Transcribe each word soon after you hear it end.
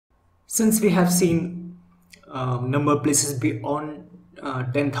Since we have seen number places beyond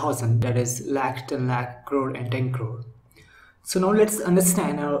 10,000, that is lakh, 10 lakh, crore and 10 crore. So now let's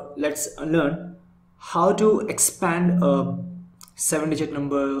understand or let's learn how to expand a 7-digit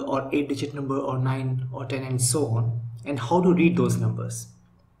number or 8-digit number or 9 or 10 and so on, and how to read those numbers.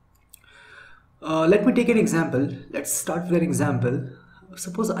 Let me take an example. Let's start with an example.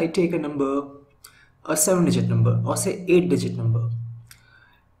 Suppose I take a number, a 7-digit number, or say 8-digit number.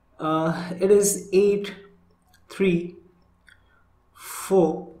 It is 8 3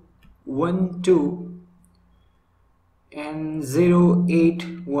 4 1 2 and 0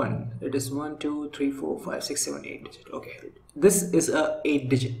 8 1. It is 1 2 3 4 5 6 7 8 digit. Okay, this is a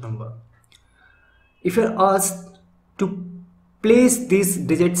 8-digit number. If you're asked to place these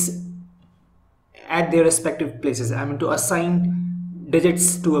digits at their respective places, I mean to assign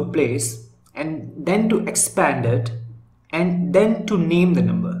digits to a place and then to expand it and then to name the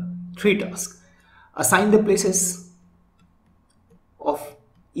number. 3 tasks: assign the places of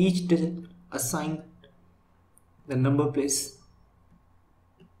each digit, assign the number place,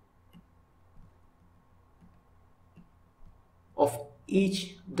 of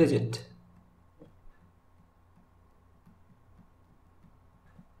each digit,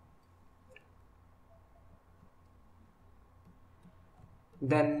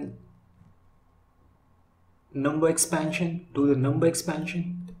 then number expansion, do the number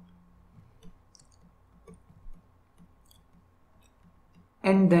expansion,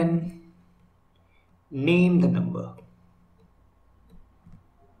 and then name the number.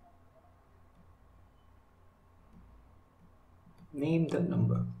 Name the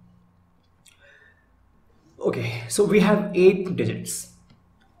number. Okay, so we have 8 digits.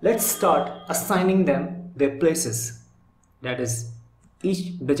 Let's start assigning them their places. That is,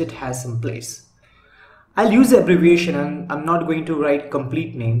 each digit has some place. I'll use abbreviation and I'm not going to write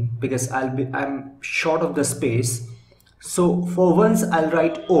complete name because I'm short of the space. So for ones I'll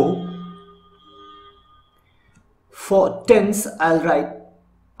write O, for tens I'll write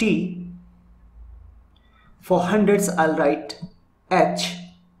T, for hundreds I'll write H,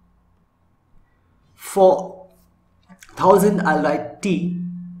 for thousand I'll write T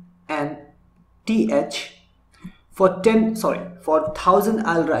and TH, for 1000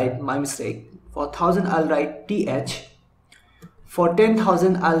 I'll write, my mistake, for 1000 I'll write TH, for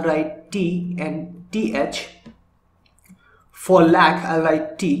 10,000 I'll write T and TH, for lakh I'll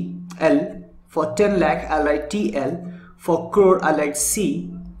write TL, for 10 lakh I'll write TL, for crore I'll write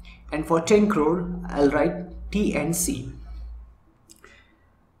C, and for 10 crore I'll write T and C.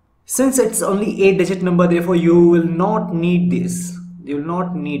 Since it's only 8-digit number, therefore you will not need this. You will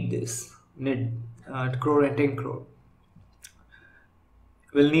not need this. Crore and 10 crore.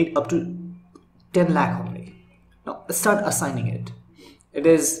 We'll need up to 10 lakh only. Now let's start assigning it. It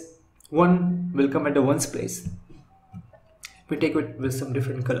is 1 will come at the ones place. We take it with some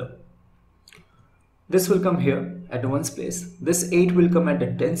different color. This will come here at the ones place. This 8 will come at the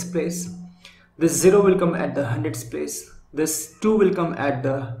tens place. This 0 will come at the hundreds place. This 2 will come at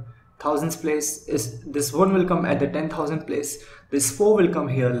the thousands place. This 1 will come at the 10,000 place. This 4 will come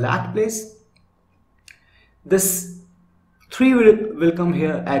here lakh place. This 3 will come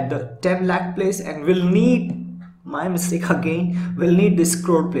here at the 10 lakh place, and we'll need, my mistake again, we'll need this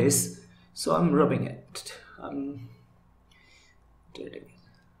crore place. So I'm rubbing it.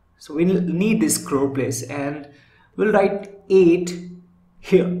 So we'll need this crore place and we'll write 8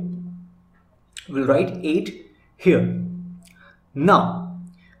 here. We'll write 8 here. Now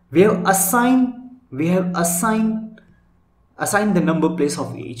we have assigned the number place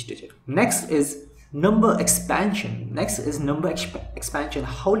of each digit. Next is number expansion. Expansion.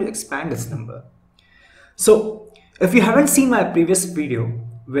 How do you expand this number? So if you haven't seen my previous video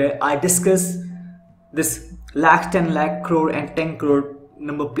where I discuss this lakh, 10 lakh, crore and 10 crore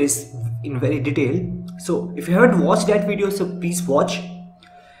number place in very detail, so if you haven't watched that video, so please watch.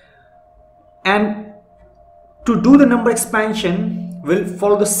 And to do the number expansion, we'll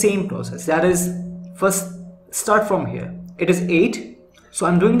follow the same process. That is, first start from here. It is 8, so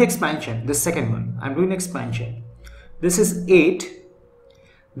I'm doing the expansion. The second one, I'm doing the expansion. This is 8.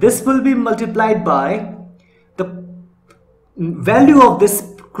 This will be multiplied by the value of this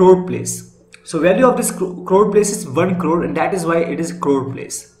crore place. So value of this crore place is 1 crore, and that is why it is crore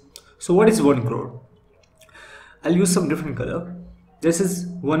place. So what is 1 crore? I'll use some different color. This is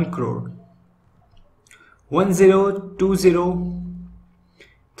 1 crore. 1 0 2 0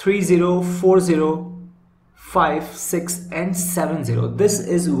 3 0 4 0 5 6 and 7 0. This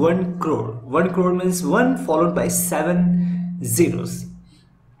is 1 crore. 1 crore means 1 followed by 7 zeros.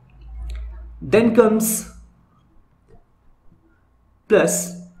 Then comes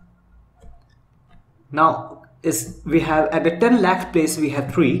plus Now is we have at the 10 lakh place we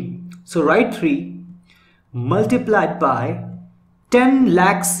have 3. So write 3 multiplied by 10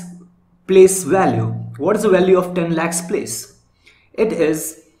 lakhs place value. What is the value of 10 lakhs place? It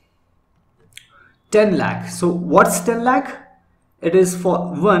is 10 lakh. So what's 10 lakh? It is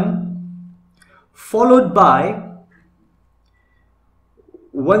for 1 followed by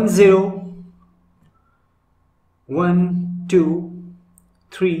 1 0 1 2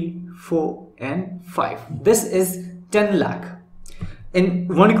 3 4 and 5. This is 10 lakh. In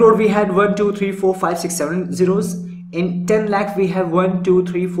 1 crore we had 1 2 3 4 5 6 7 zeros. In 10 lakh we have 1 2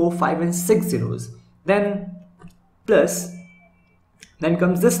 3 4 5 and 6 zeros. Then plus, then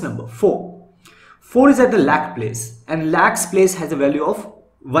comes this number 4. 4 is at the lakh place, and lakhs place has a value of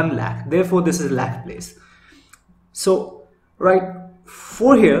 1 lakh. Therefore this is lakh place. So write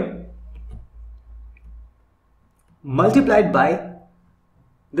 4 here multiplied by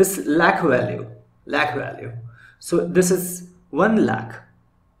this lakh value. So this is 1 lakh.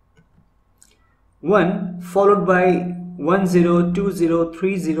 1 followed by 1 0 2 0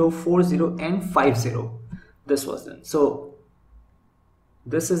 3 0 4 0 and 5 0. This was done. So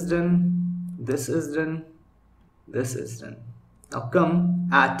this is done, this is done, this is done. Now come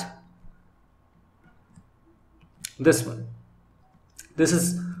at this one. This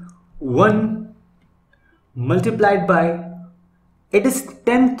is 1 multiplied by, it is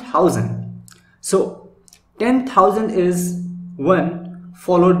 10,000. So 10,000 is 1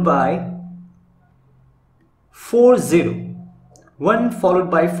 followed by 40. 1 followed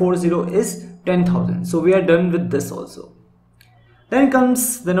by 40 is 10,000. So we are done with this also. Then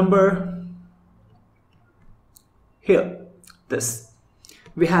comes the number here. This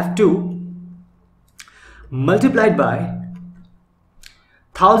we have 2 multiplied by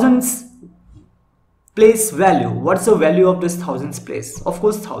thousands place value. What's the value of this thousands place? Of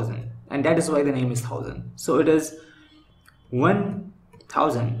course 1000, and that is why the name is 1000. So it is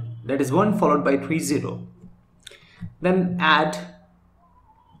 1000. That is 1 followed by 30. Then add.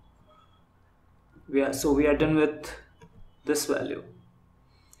 We are done with this value.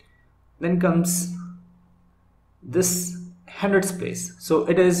 Then comes this hundreds place. So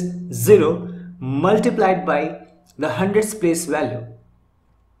it is 0 multiplied by the hundreds place value.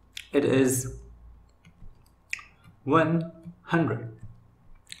 It is 100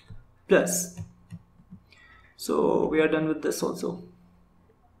 plus. So we are done with this also.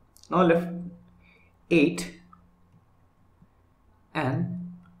 Now left 8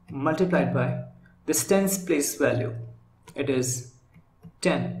 and multiplied by this tens place value. It is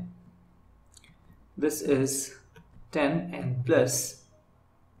 10. This is 10 and plus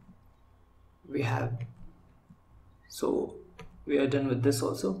we have. So we are done with this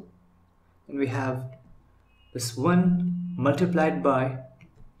also. And we have this 1 multiplied by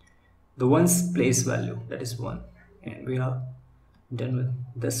the ones place value, that is 1, and we are done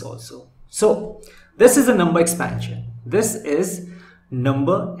with this also. So this is a number expansion. This is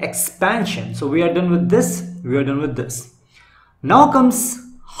number expansion. So we are done with this, we are done with this. Now comes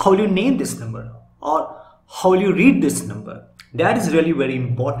how you name this number or how you read this number. That is really very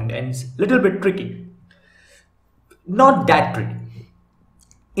important and it's a little bit tricky. Not that tricky.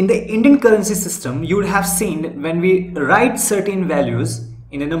 In the Indian currency system, you would have seen that when we write certain values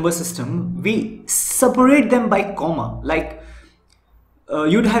in a number system, we separate them by comma. Like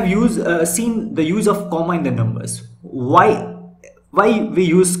you'd have seen the use of comma in the numbers. Why we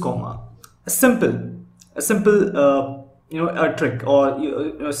use comma? A simple a trick or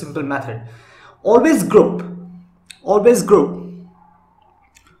a simple method. Always group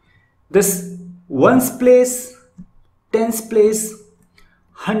this ones place, tens place,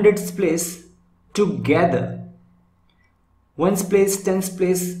 hundreds place together. Ones place, tens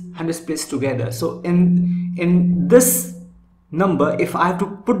place, hundreds place together. So in this number, if I have to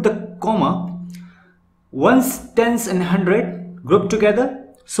put the comma, ones, tens and hundred group together,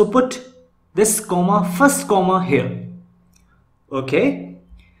 so put this comma, first comma here. Okay,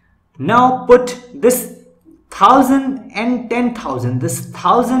 now put this 1000 and 10,000, this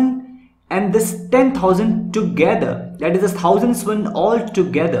 1000 and this 10,000 together, that is the thousands one all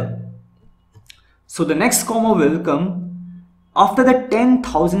together. So the next comma will come after the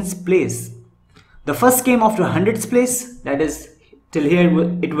 10,000s place. The first came after hundreds place, that is till here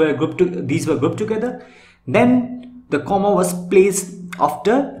these were grouped together. Then the comma was placed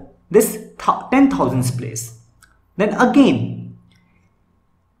after this 10,000s place. Then again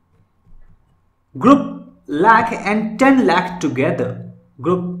group lakh and 10 lakh together.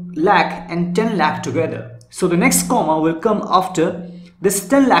 Group lakh and 10 lakh together. So the next comma will come after this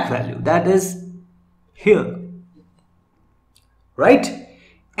 10 lakh value, that is here, right?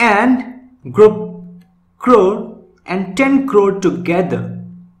 And group crore and 10 crore together.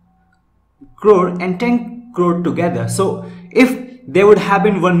 Crore and 10 crore together. So if there would have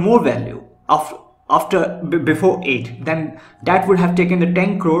been one more value before 8, then that would have taken the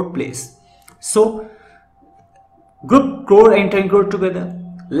 10 crore place. So group crore and 10 crore together,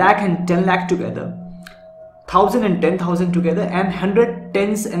 lakh and 10 lakh together, 1000 and 10,000 together, and 100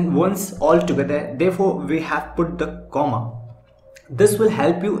 tens and ones all together. Therefore we have put the comma. This will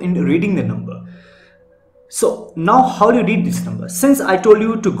help you in reading the number. So now how do you read this number? Since I told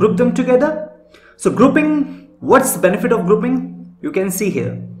you to group them together, so grouping, what's the benefit of grouping? You can see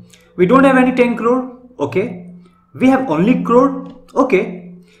here, we don't have any 10 crore, okay. We have only crore,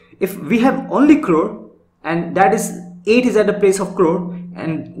 okay. If we have only crore, and that is 8 is at the place of crore,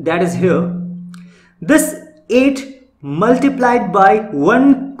 and that is here, this 8 multiplied by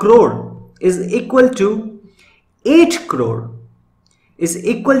 1 crore is equal to 8 crore. Is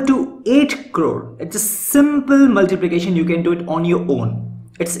equal to 8 crore. It's a simple multiplication. You can do it on your own.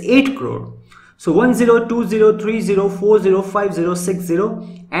 It's 8 crore. So 10, 20, 30, 40, 50,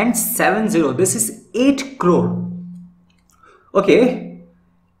 60 and 70. This is 8 crore. Okay.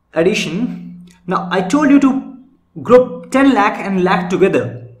 Addition. Now I told you to group 10 lakh and lakh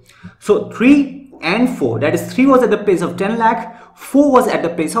together. So 3 and 4. That is 3 was at the place of 10 lakh. 4 was at the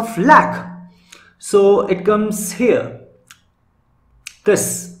place of lakh. So it comes here.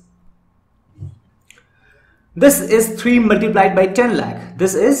 This is 3 multiplied by 10 lakh.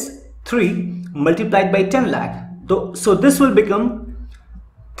 This is 3 multiplied by 10 lakh. So this will become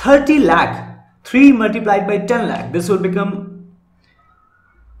 30 lakh. 3 multiplied by 10 lakh. This will become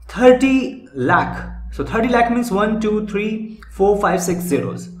 30 lakh. So 30 lakh means 1, 2, 3, 4, 5, 6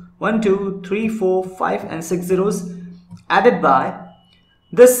 zeros. 1, 2, 3, 4, 5 and 6 zeros added by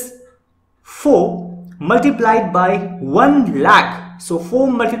this 4 multiplied by 1 lakh. So 4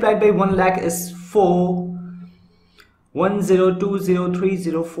 multiplied by 1 lakh is 4, 10, 20,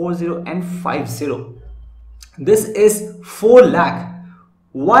 30, 40 and 50. This is 4 lakh.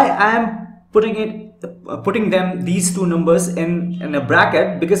 Why I am putting them these two numbers in a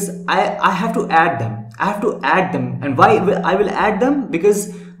bracket? Because I have to add them. I have to add them. And why I will add them?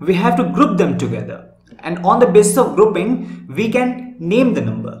 Because we have to group them together. And on the basis of grouping, we can name the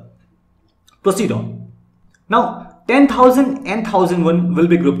number. Proceed on. Now 10,000 and 1001 will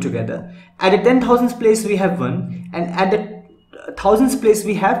be grouped together. At the 10,000's place we have 1, and at the 1000's place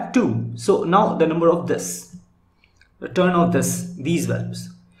we have 2. So now the number of this, the turn of these values.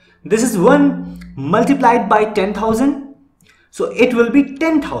 This is 1 multiplied by 10,000. So it will be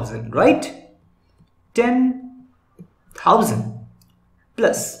 10,000, right? 10,000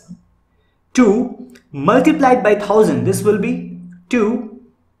 plus 2 multiplied by 1000. This will be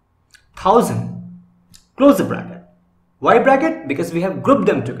 2,000. Close the bracket. Why bracket? Because we have grouped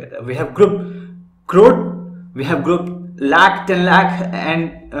them together. We have grouped crore, we have grouped lakh, 10 lakh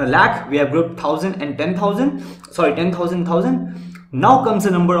and lakh, we have grouped 1000 and 10,000. Sorry, 10,000, 1000. Now comes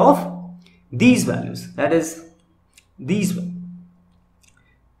the number of these values, that is these one.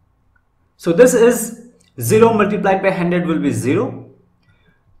 So this is 0 multiplied by 100 will be 0,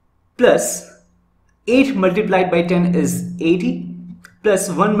 plus 8 multiplied by 10 is 80, plus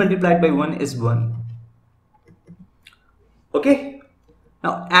 1 multiplied by 1 is 1. Okay,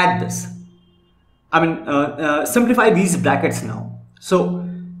 now add this. Simplify these brackets now. So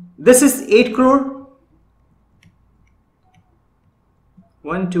this is 8 crore.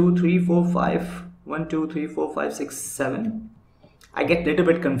 1, 2, 3, 4, 5. 1, 2, 3, 4, 5, 6, 7. I get a little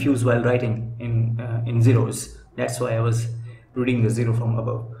bit confused while writing in zeros. That's why I was reading the 0 from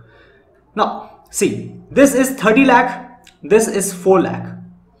above. Now see, this is 30 lakh. This is 4 lakh.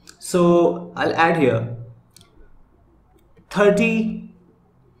 So I'll add here 30,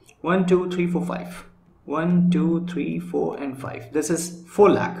 1, 2, 3, 4, 5. 1, 2, 3, 4 and 5. This is 4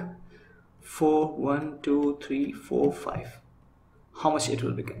 lakh. 4, 1, 2, 3, 4, 5. How much it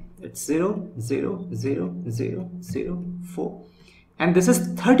will become? It's 0, 0, 0, 0, 0, 4. And this is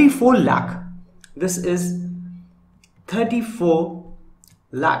 34 lakh. This is 34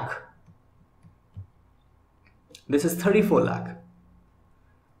 lakh. This is 34 lakh.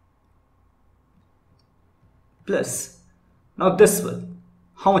 Plus, now this one.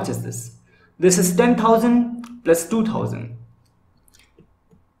 How much is this? This is 10,000 plus 2,000.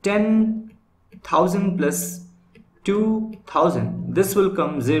 10,000 plus 2,000. This will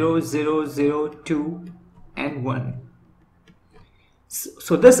come 0, 0, 0, 2 and 1.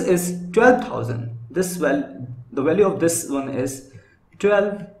 So this is 12,000. This the value of this one is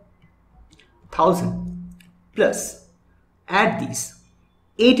 12,000. Plus add these.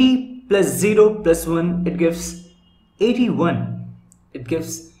 80 plus 0 plus 1, it gives 81. It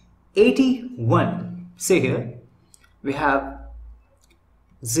gives 81. say here we have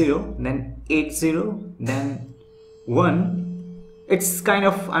 0, then 80, then 1. It's kind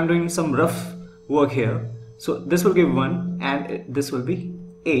of, I'm doing some rough work here. So this will give 1 and this will be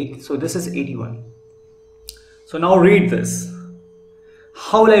 8. So this is 81. So now read this.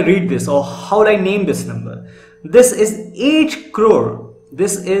 How will I read this, or how will I name this number? This is 8 crore.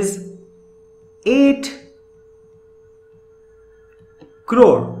 This is 8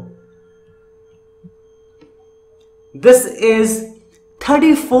 crore. This is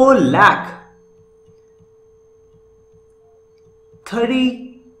 34 lakh.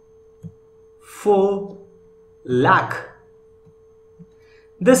 34 lakh.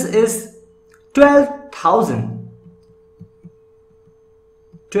 This is 12,000.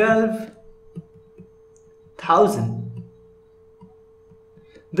 12,000.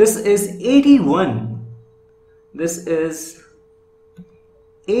 This is 81. This is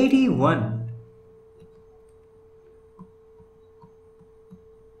 81.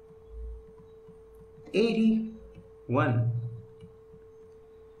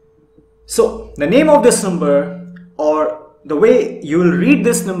 So the name of this number, or the way you will read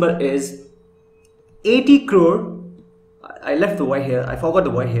this number, is 80 crore. I left the Y here, I forgot the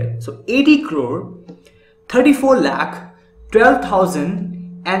Y here. So 80 crore, 34 lakh,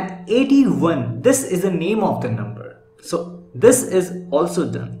 12,000 and 81. This is the name of the number. So this is also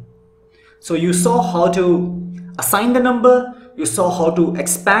done. So you saw how to assign the number, you saw how to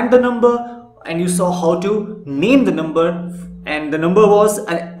expand the number, and you saw how to name the number, and the number was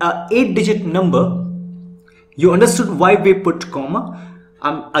an 8-digit number. You understood why we put comma.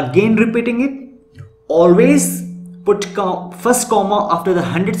 I'm again repeating it. Always put first comma after the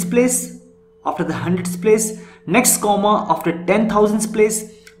hundreds place, next comma after 10,000s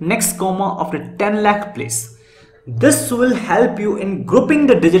place, next comma after 10 lakh place. This will help you in grouping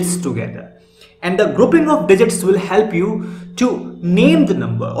the digits together, and the grouping of digits will help you to name the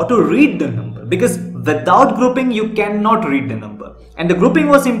number or to read the number, because without grouping you cannot read the number. And the grouping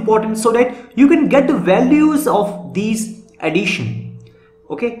was important so that you can get the values of these addition.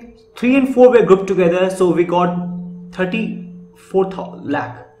 Okay, 3 and 4 were grouped together, so we got 34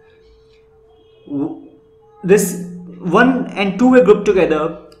 lakh. This 1 and 2 were grouped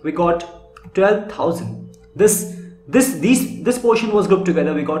together, we got 12,000. This portion was grouped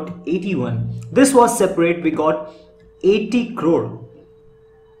together, we got 81. This was separate, we got 80 crore.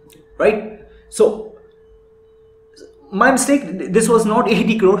 Right? So my mistake, this was not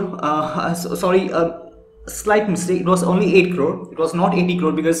 80 crore. Sorry, slight mistake. It was only 8 crore. It was not 80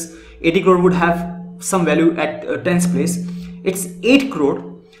 crore, because 80 crore would have some value at tens place. It's 8 crore,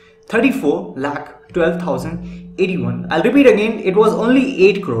 34 lakh, 12,000, 81. I'll repeat again. It was only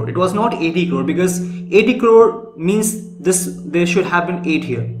 8 crore. It was not 80 crore, because 80 crore means there should have been 8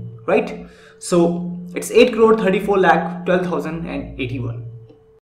 here, right? So it's 8 crore, 34 lakh, 12,000 and 81.